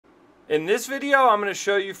In this video, I'm going to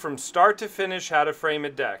show you from start to finish how to frame a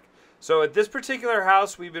deck. So at this particular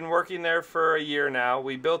house, we've been working there for a year now.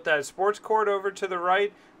 We built that sports court over to the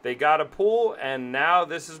right. They got a pool, and now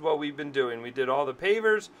this is what we've been doing. We did all the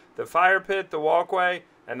pavers, the fire pit, the walkway,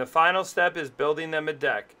 and the final step is building them a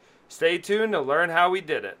deck. Stay tuned to learn how we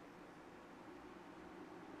did it.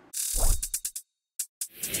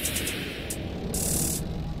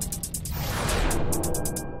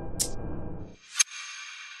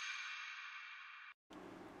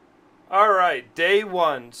 Alright, day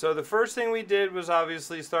one. So the first thing we did was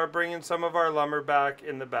obviously start bringing some of our lumber back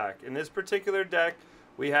in the back. In this particular deck,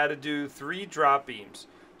 we had to do 3 drop beams.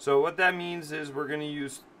 So what that means is we're going to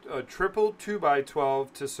use a triple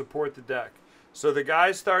 2x12 to support the deck. So the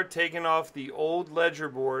guys start taking off the old ledger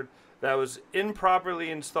board that was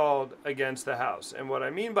improperly installed against the house. And what I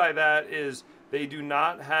mean by that is they do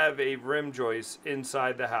not have a rim joist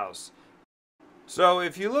inside the house. So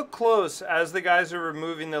if you look close as the guys are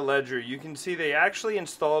removing the ledger, you can see they actually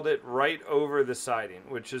installed it right over the siding,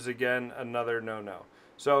 which is again another no-no.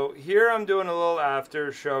 So here I'm doing a little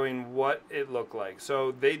after showing what it looked like.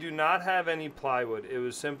 So they do not have any plywood. It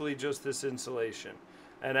was simply just this insulation.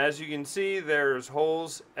 And as you can see, there's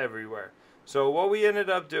holes everywhere. So what we ended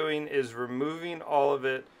up doing is removing all of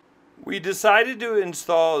it. We decided to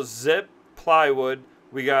install zip plywood.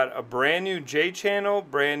 We got a brand new J-channel,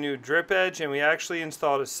 brand new drip edge, and we actually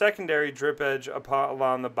installed a secondary drip edge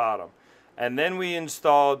along the bottom. And then we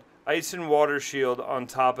installed ice and water shield on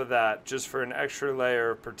top of that just for an extra layer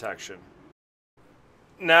of protection.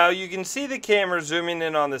 Now you can see the camera zooming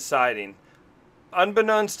in on the siding.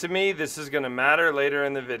 Unbeknownst to me, this is going to matter later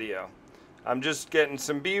in the video. I'm just getting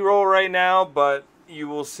some B-roll right now, but you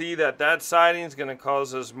will see that that siding is going to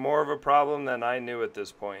cause us more of a problem than I knew at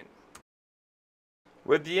this point.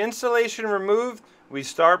 With the insulation removed, we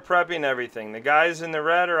start prepping everything. The guys in the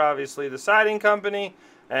red are obviously the siding company,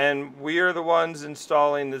 and we are the ones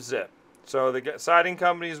installing the zip. So the siding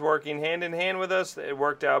company is working hand in hand with us. It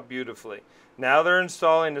worked out beautifully. Now they're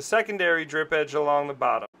installing the secondary drip edge along the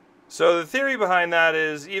bottom. So the theory behind that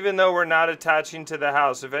is, even though we're not attaching to the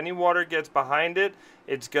house, if any water gets behind it,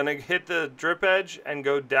 it's going to hit the drip edge and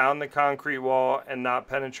go down the concrete wall and not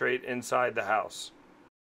penetrate inside the house.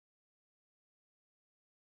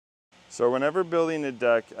 So whenever building a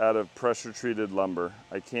deck out of pressure-treated lumber,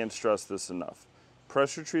 I can't stress this enough.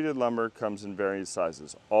 Pressure-treated lumber comes in various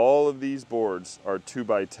sizes. All of these boards are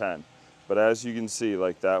 2x10, but as you can see,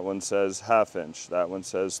 like that one says 1/2 inch, that one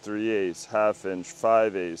says 3/8, 1/2 inch,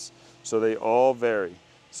 5/8, so they all vary.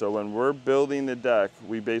 So when we're building the deck,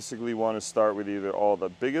 we basically want to start with either all the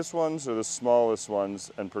biggest ones or the smallest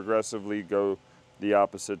ones and progressively go the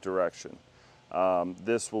opposite direction.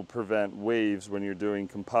 This will prevent waves when you're doing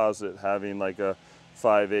composite, having like a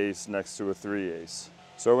 5/8 next to a 3/8.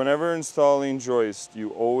 So whenever installing joist,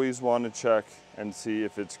 you always want to check and see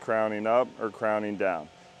if it's crowning up or crowning down.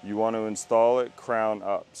 You want to install it crown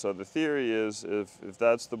up. So the theory is if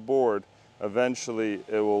that's the board, eventually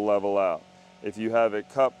it will level out. If you have it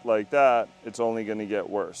cupped like that, it's only going to get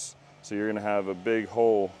worse. So you're going to have a big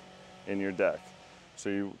hole in your deck.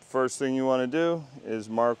 So first thing you want to do is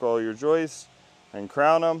mark all your joists and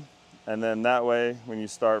crown them, and then that way when you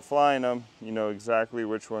start flying them, you know exactly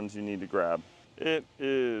which ones you need to grab. It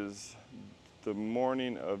is the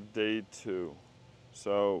morning of day 2.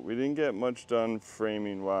 So we didn't get much done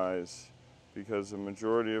framing wise because the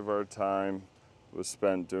majority of our time was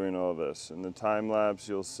spent doing all this. In the time lapse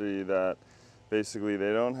you'll see that basically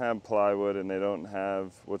they don't have plywood and they don't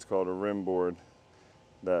have what's called a rim board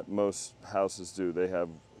that most houses do. They have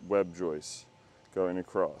web joists going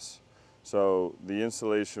across. So the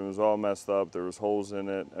insulation was all messed up, there was holes in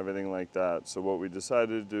it, everything like that. So what we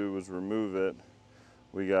decided to do was remove it.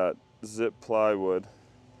 We got zip plywood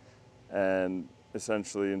and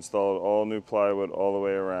essentially installed all new plywood all the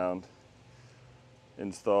way around.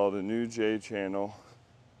 Installed a new J-channel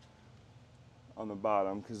on the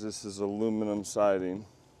bottom because this is aluminum siding.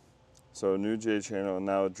 So a new J-channel and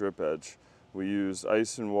now a drip edge. We used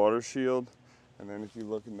ice and water shield, and then if you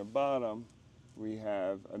look in the bottom, we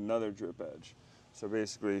have another drip edge. So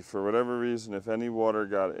basically, for whatever reason, if any water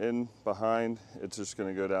got in behind, it's just going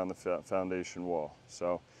to go down the foundation wall.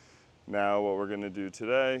 So now what we're going to do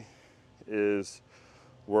today is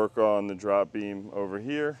work on the drop beam over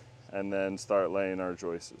here and then start laying our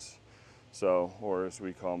joists. So, or as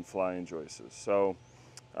we call them, flying joists. So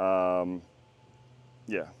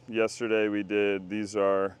yeah, yesterday we did, these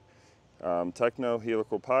are Techno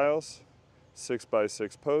helical piles,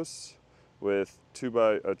 6x6 posts with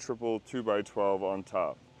a triple 2x12 on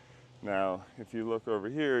top. Now, if you look over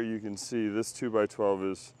here, you can see this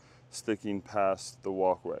 2x12 is sticking past the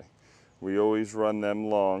walkway. we always run them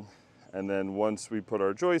long, and then once we put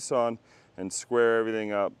our joists on and square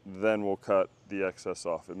everything up, then we'll cut the excess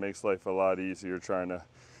off. It makes life a lot easier trying to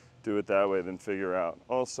do it that way than figure out.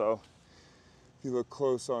 Also, if you look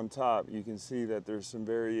close on top, you can see that there's some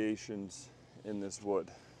variations in this wood.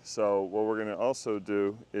 So what we're gonna also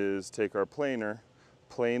do is take our planer,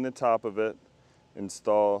 plane the top of it,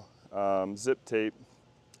 install zip tape.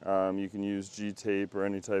 You can use G-tape or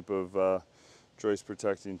any type of joist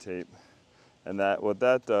protecting tape. And what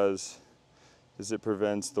that does is it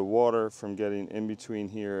prevents the water from getting in between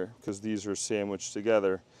here, because these are sandwiched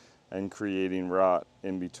together, and creating rot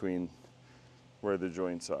in between where the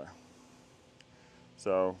joints are.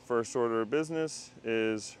 So first order of business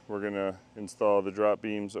is we're gonna install the drop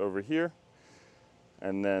beams over here,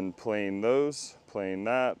 and then plane those, plane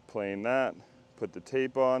that, put the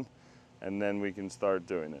tape on, and then we can start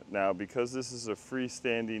doing it. Now, because this is a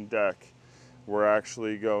freestanding deck, we're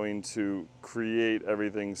actually going to create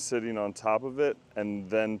everything sitting on top of it and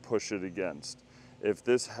then push it against. If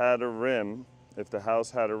this had a rim, if the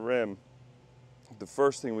house had a rim, the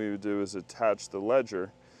first thing we would do is attach the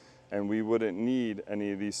ledger, and we wouldn't need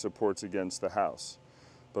any of these supports against the house.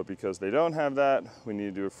 But because they don't have that, we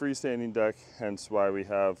need to do a freestanding deck, hence why we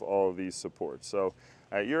have all of these supports. So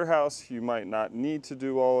at your house, you might not need to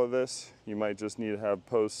do all of this. You might just need to have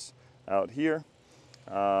posts out here.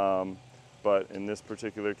 But in this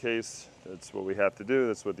particular case, that's what we have to do.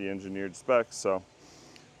 That's what the engineered specs. So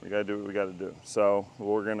we gotta do what we gotta do. So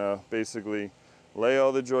we're gonna basically lay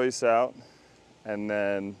all the joists out and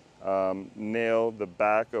then nail the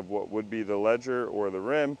back of what would be the ledger or the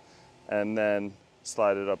rim, and then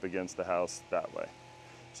slide it up against the house that way.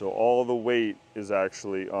 So all the weight is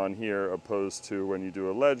actually on here, opposed to when you do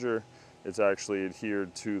a ledger, it's actually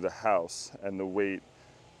adhered to the house, and the weight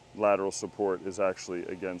lateral support is actually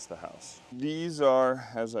against the house. These are,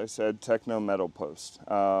 as I said, Techno metal posts.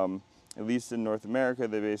 At least in North America,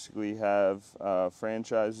 they basically have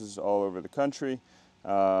franchises all over the country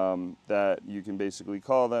that you can basically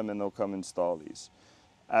call them and they'll come install these.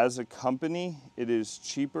 As a company, it is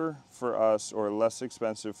cheaper for us, or less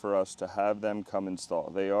expensive for us, to have them come install.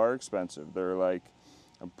 They are expensive. They're like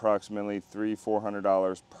approximately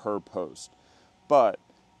 $300–400 per post. But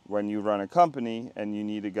when you run a company and you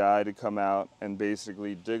need a guy to come out and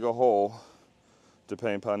basically dig a hole,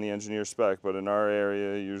 depending upon the engineer spec, but in our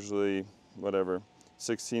area, usually,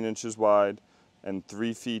 16 inches wide and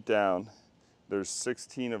 3 feet down. There's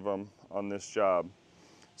 16 of them on this job.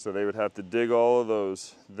 So they would have to dig all of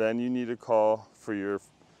those. Then you need to call for your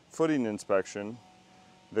footing inspection.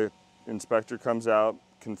 The inspector comes out,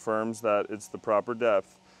 confirms that it's the proper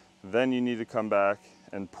depth. Then you need to come back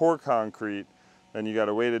and pour concrete. Then you got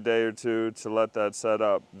to wait a day or two to let that set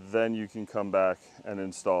up. Then you can come back and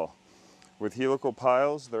install. With helical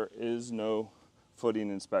piles, there is no footing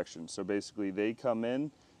inspection. So basically they come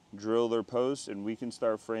in, drill their post, and we can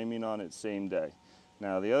start framing on it same day.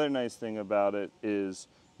 Now the other nice thing about it is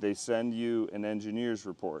they send you an engineer's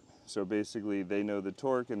report. So basically they know the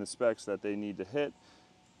torque and the specs that they need to hit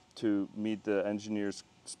to meet the engineer's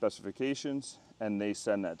specifications, and they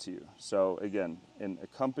send that to you. So again, in a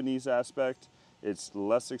company's aspect, it's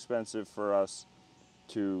less expensive for us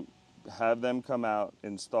to have them come out,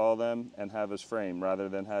 install them, and have us frame, rather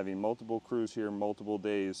than having multiple crews here, multiple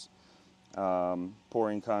days,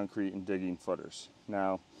 pouring concrete and digging footers.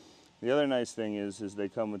 Now, the other nice thing is they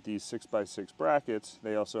come with these 6x6 brackets.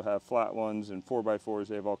 They also have flat ones and 4x4s.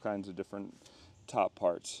 They have all kinds of different top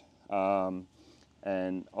parts.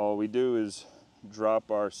 And all we do is drop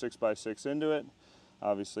our 6x6 into it,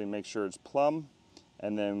 obviously make sure it's plumb,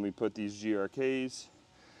 and then we put these GRKs.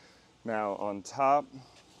 Now on top,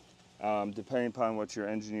 depending upon what your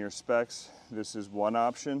engineer specs, this is one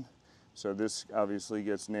option. So this obviously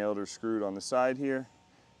gets nailed or screwed on the side here,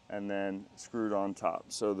 and then screwed on top.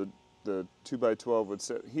 So the 2x12 would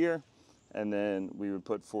sit here, and then we would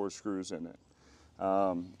put 4 screws in it.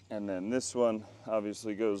 And then this one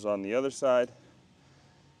obviously goes on the other side,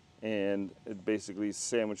 and it basically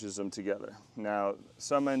sandwiches them together. Now,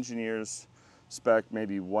 some engineers spec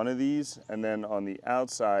maybe one of these, and then on the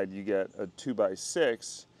outside you get a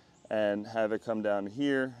 2x6 and have it come down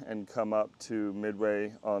here and come up to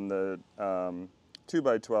midway on the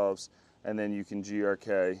 2x12s, and then you can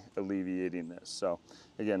GRK, alleviating this. So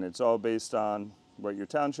again, it's all based on what your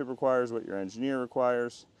township requires, what your engineer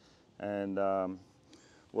requires, and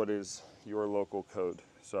what is your local code.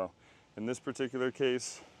 So in this particular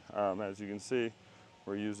case, as you can see,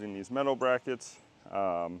 we're using these metal brackets,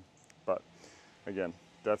 but again,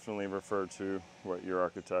 definitely refer to what your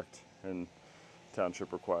architect and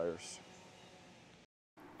township requires.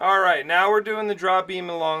 Alright, now we're doing the drop beam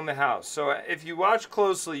along the house. So if you watch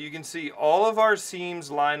closely, you can see all of our seams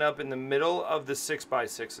line up in the middle of the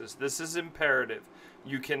 6x6s. This is imperative.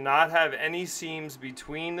 You cannot have any seams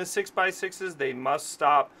between the 6x6s. They must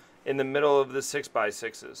stop in the middle of the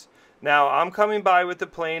 6x6s. Now I'm coming by with the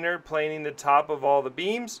planer, planing the top of all the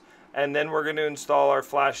beams, and then we're going to install our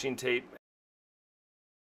flashing tape.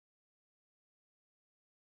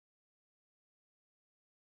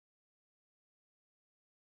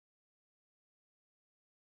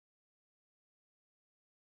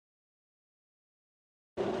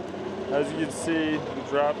 As you can see, the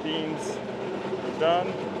drop beams are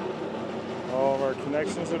done. All of our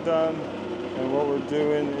connections are done. And what we're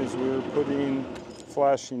doing is we're putting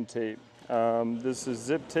flashing tape. This is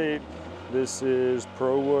zip tape. This is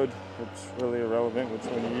ProWood. It's really irrelevant which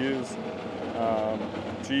one you use.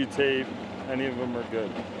 G-tape, any of them are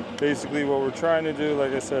good. Basically what we're trying to do,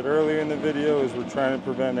 like I said earlier in the video, is we're trying to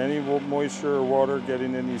prevent any moisture or water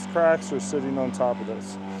getting in these cracks or sitting on top of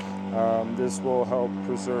this. This will help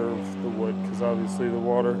preserve the wood because obviously the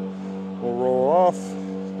water will roll off,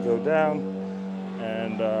 go down,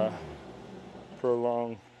 and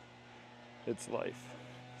prolong its life.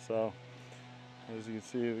 So as you can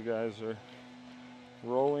see, the guys are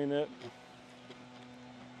rolling it.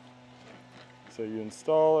 So you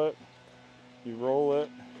install it, you roll it,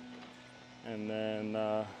 and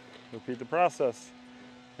then repeat the process.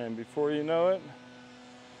 And before you know it,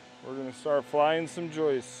 we're going to start flying some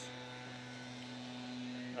joists.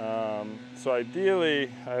 So ideally,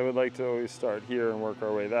 I would like to always start here and work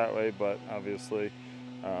our way that way, but obviously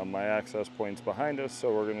my access point's behind us,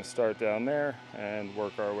 so we're going to start down there and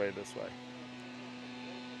work our way this way.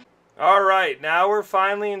 Alright, now we're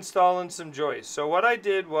finally installing some joists. So what I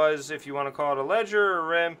did was, if you want to call it a ledger or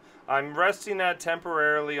rim, I'm resting that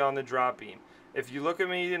temporarily on the drop beam. If you look at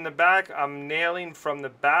me in the back, I'm nailing from the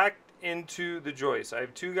back into the joist. I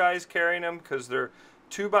have two guys carrying them because they're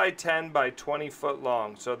 2x10 by 20 foot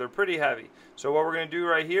long, so they're pretty heavy. So what we're going to do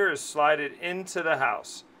right here is slide it into the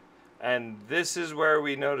house. And this is where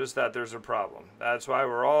we notice that there's a problem. That's why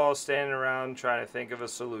we're all standing around trying to think of a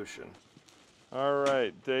solution. All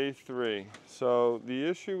right, day 3. So the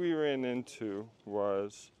issue we ran into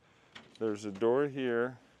was there's a door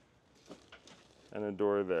here and a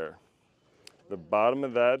door there. The bottom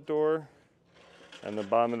of that door and the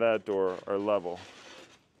bottom of that door are level,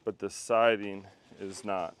 but the siding is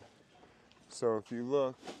not. So if you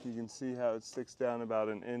look, you can see how it sticks down about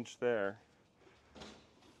an inch there,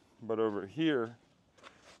 but over here,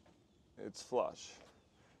 it's flush.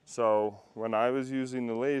 So when I was using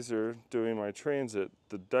the laser doing my transit,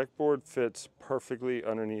 the deck board fits perfectly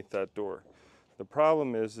underneath that door. The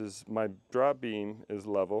problem is my drop beam is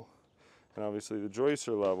level, and obviously the joists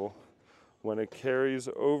are level. When it carries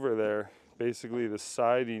over there, basically the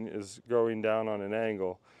siding is going down on an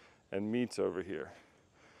angle and meets over here.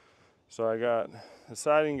 So I got the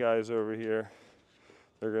siding guys over here.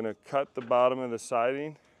 They're gonna cut the bottom of the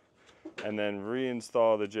siding and then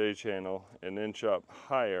reinstall the J-channel an inch up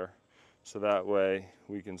higher, so that way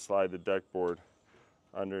we can slide the deck board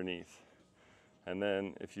underneath. And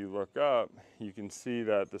then if you look up, you can see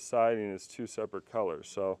that the siding is 2 separate colors.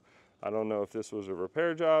 So I don't know if this was a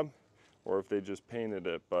repair job or if they just painted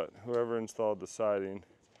it, but whoever installed the siding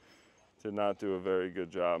did not do a very good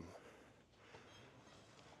job.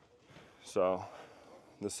 So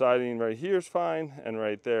the siding right here is fine and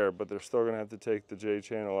right there, but they're still gonna have to take the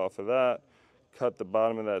J-channel off of that, cut the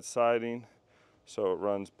bottom of that siding so it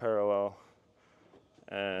runs parallel,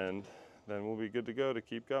 and then we'll be good to go to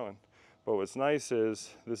keep going. But what's nice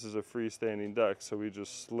is this is a freestanding deck, so we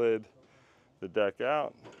just slid the deck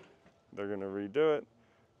out. They're gonna redo it,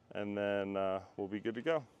 and then we'll be good to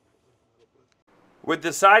go. With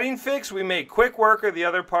the siding fix, we made quick work of the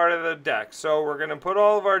other part of the deck. So we're going to put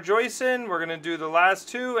all of our joists in, we're going to do the last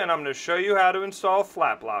 2, and I'm going to show you how to install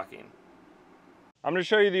flat blocking. I'm going to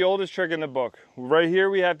show you the oldest trick in the book. Right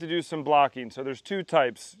here we have to do some blocking. So there's 2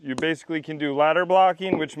 types. You basically can do ladder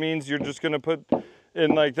blocking, which means you're just going to put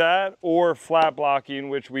in like that, or flat blocking,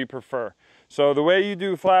 which we prefer. So the way you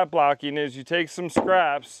do flat blocking is you take some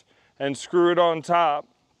scraps and screw it on top.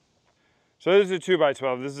 So this is a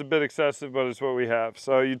 2x12. This is a bit excessive, but it's what we have.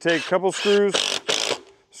 So you take a couple screws,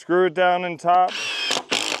 screw it down in top,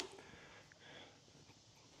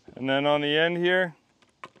 and then on the end here,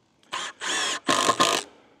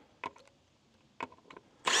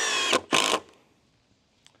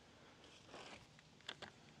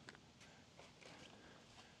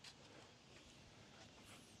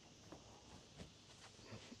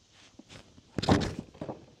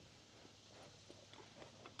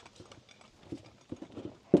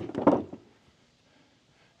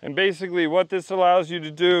 And basically what this allows you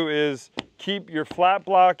to do is keep your flat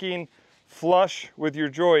blocking flush with your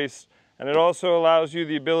joist, and it also allows you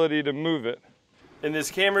the ability to move it. In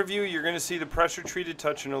this camera view, you're going to see the pressure treated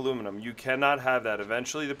touching aluminum. You cannot have that.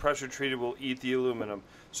 Eventually the pressure treated will eat the aluminum.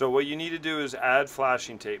 So what you need to do is add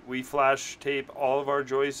flashing tape. We flash tape all of our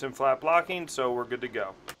joists and flat blocking, so we're good to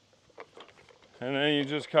go. And then you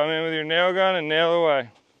just come in with your nail gun and nail away.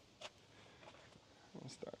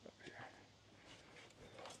 Let's start up here.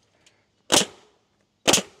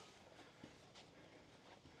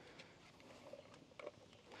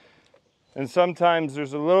 And sometimes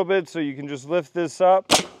there's a little bit, so you can just lift this up.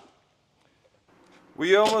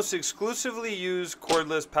 We almost exclusively use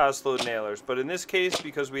cordless pass load nailers, but in this case,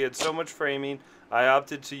 because we had so much framing, I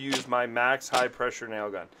opted to use my Max high pressure nail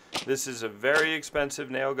gun. This is a very expensive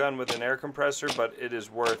nail gun with an air compressor, but it is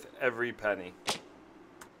worth every penny.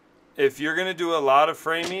 If you're going to do a lot of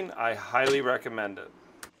framing, I highly recommend it.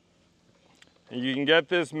 And you can get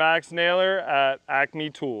this Max nailer at Acme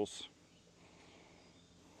Tools.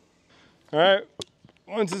 All right,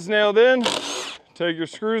 once it's nailed in, take your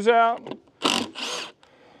screws out.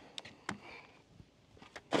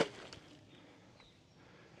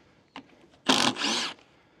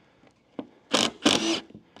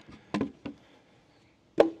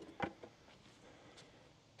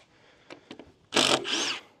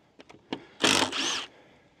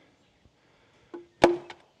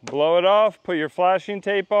 Blow it off, put your flashing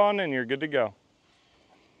tape on, and you're good to go.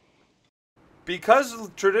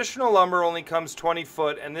 Because traditional lumber only comes 20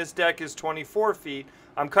 foot and this deck is 24 feet,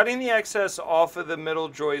 I'm cutting the excess off of the middle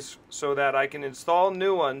joist so that I can install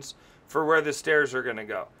new ones for where the stairs are going to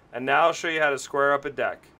go. And now I'll show you how to square up a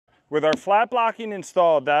deck. With our flat blocking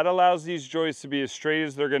installed, that allows these joists to be as straight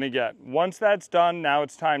as they're going to get. Once that's done, now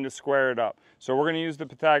it's time to square it up. So we're going to use the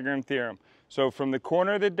Pythagorean theorem. So from the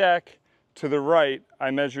corner of the deck to the right,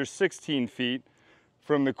 I measure 16 feet.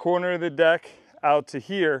 From the corner of the deck out to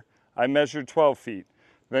here, I measured 12 feet.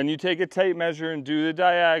 Then you take a tape measure and do the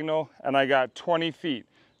diagonal, and I got 20 feet.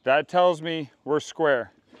 That tells me we're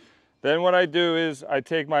square. Then what I do is I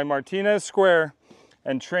take my Martinez square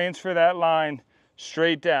and transfer that line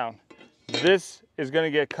straight down. This is going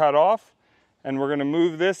to get cut off, and we're going to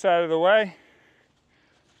move this out of the way.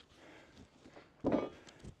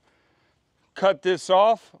 Cut this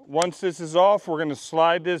off. Once this is off, we're going to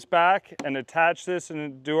slide this back and attach this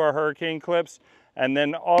and do our hurricane clips. And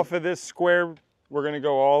then off of this square, we're going to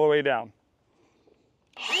go all the way down.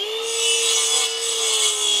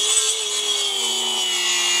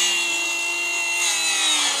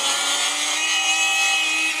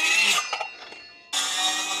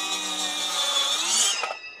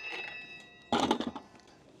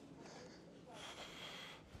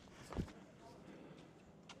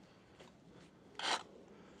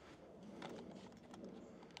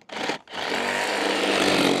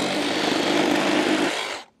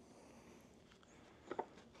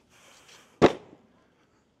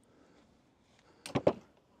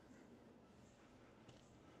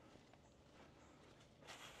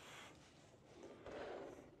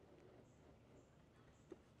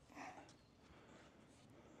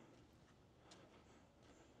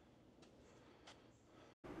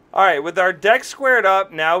 All right, with our deck squared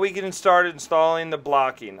up, now we can start installing the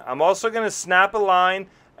blocking. I'm also going to snap a line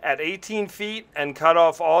at 18 feet and cut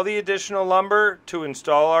off all the additional lumber to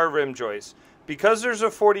install our rim joists. Because there's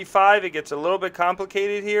a 45, it gets a little bit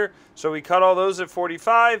complicated here, so we cut all those at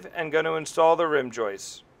 45 and going to install the rim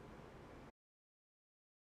joists.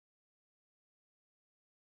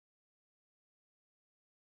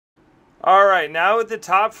 Alright, now with the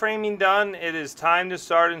top framing done, it is time to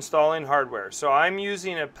start installing hardware. So I'm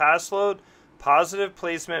using a pass load positive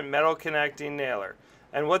placement metal connecting nailer.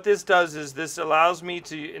 And what this does is this allows me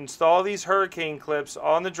to install these hurricane clips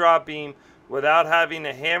on the drop beam without having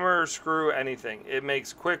to hammer or screw anything. It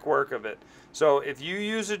makes quick work of it. So if you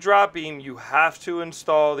use a drop beam, you have to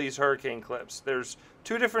install these hurricane clips. There's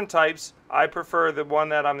two different types. I prefer the one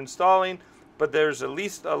that I'm installing, but there's at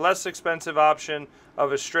least a less expensive option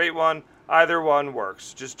of a straight one. Either one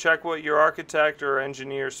works. Just check what your architect or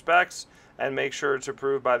engineer specs and make sure it's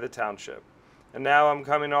approved by the township. And now I'm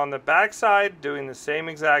coming on the back side doing the same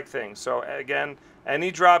exact thing. So again,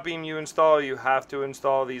 any drop beam you install, you have to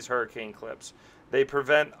install these hurricane clips. They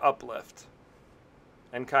prevent uplift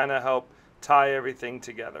and kind of help tie everything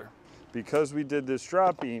together. Because we did this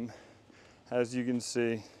drop beam, as you can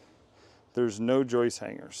see, there's no joist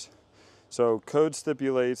hangers. So code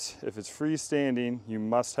stipulates if it's freestanding, you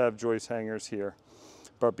must have joist hangers here.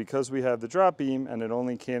 But because we have the drop beam and it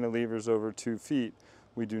only cantilevers over 2 feet,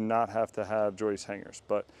 we do not have to have joist hangers.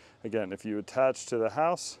 But again, if you attach to the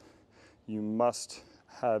house, you must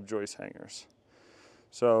have joist hangers.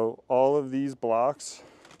 So all of these blocks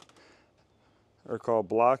are called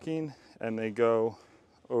blocking, and they go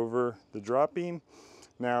over the drop beam.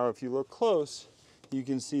 Now, if you look close, you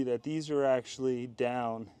can see that these are actually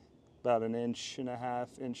down about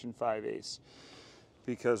 1.5 inches, 1 5/8.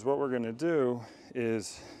 Because what we're gonna do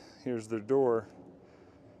is, here's the door.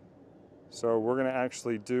 So we're gonna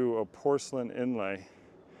actually do a porcelain inlay,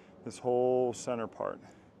 this whole center part.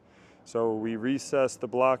 So we recess the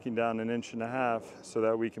blocking down 1.5 inches so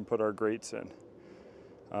that we can put our grates in.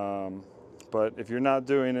 But if you're not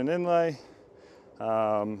doing an inlay,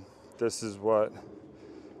 this is what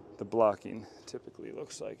the blocking typically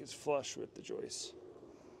looks like. It's flush with the joists.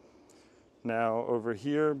 Now over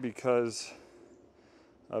here, because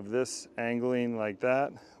of this angling like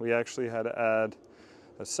that, we actually had to add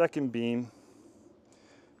a second beam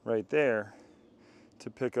right there to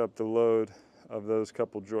pick up the load of those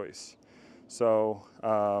couple joists. So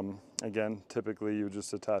again, typically you would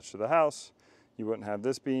just attach to the house. You wouldn't have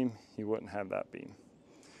this beam, you wouldn't have that beam.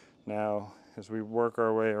 Now, as we work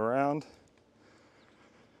our way around,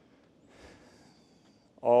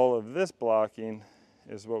 all of this blocking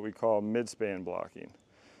is what we call midspan blocking.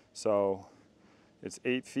 So it's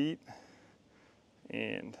 8 feet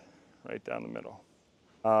and right down the middle.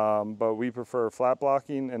 But we prefer flat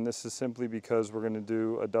blocking, and this is simply because we're going to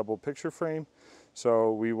do a double picture frame.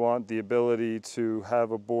 So we want the ability to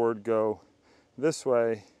have a board go this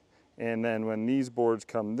way, and then when these boards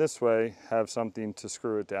come this way, have something to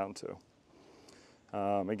screw it down to.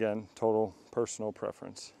 Again, total personal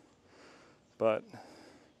preference. But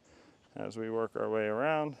as we work our way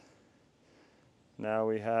around, now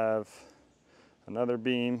we have another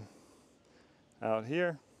beam out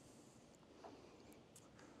here.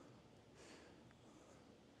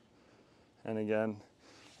 And again,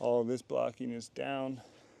 all of this blocking is down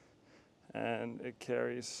and it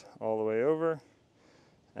carries all the way over.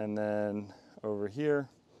 And then over here,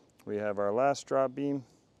 we have our last drop beam.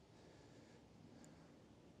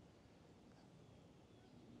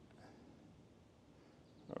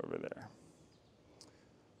 Over there.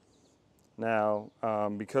 Now,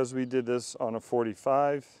 because we did this on a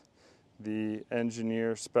 45, the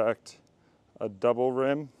engineer spec'd a double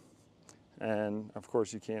rim, and of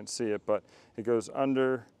course you can't see it, but it goes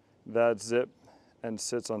under that zip and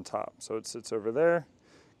sits on top. So it sits over there,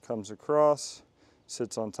 comes across,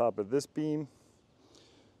 sits on top of this beam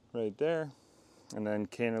right there, and then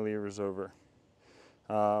cantilevers over.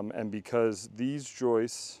 And because these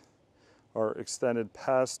joists are extended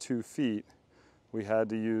past 2 feet, we had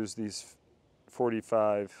to use these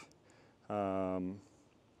 45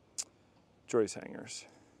 joist hangers.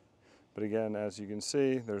 But again, as you can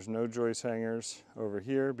see, there's no joist hangers over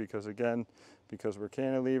here because we're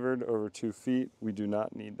cantilevered over 2 feet, we do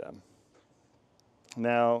not need them.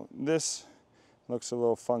 Now, this looks a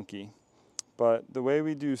little funky, but the way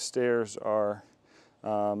we do stairs are,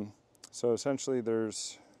 so essentially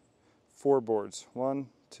there's 4 boards, 1,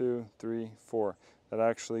 2, 3, 4, that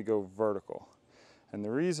actually go vertical. And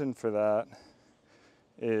the reason for that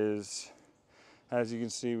is, as you can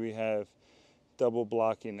see, we have double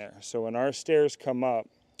blocking there. So when our stairs come up,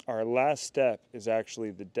 our last step is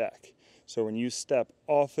actually the deck. So when you step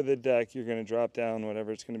off of the deck, you're going to drop down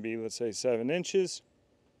whatever it's going to be, let's say 7 inches.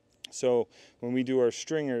 So when we do our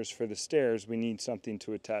stringers for the stairs, we need something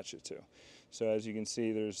to attach it to. So as you can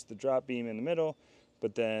see, there's the drop beam in the middle,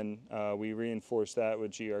 but then we reinforce that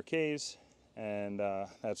with GRKs, and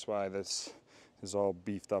that's why this is all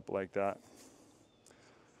beefed up like that.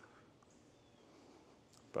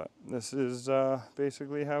 But this is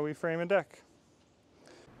basically how we frame a deck.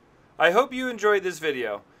 I hope you enjoyed this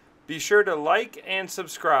video. Be sure to like and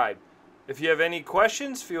subscribe. If you have any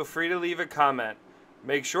questions, feel free to leave a comment.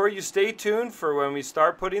 Make sure you stay tuned for when we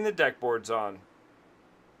start putting the deck boards on.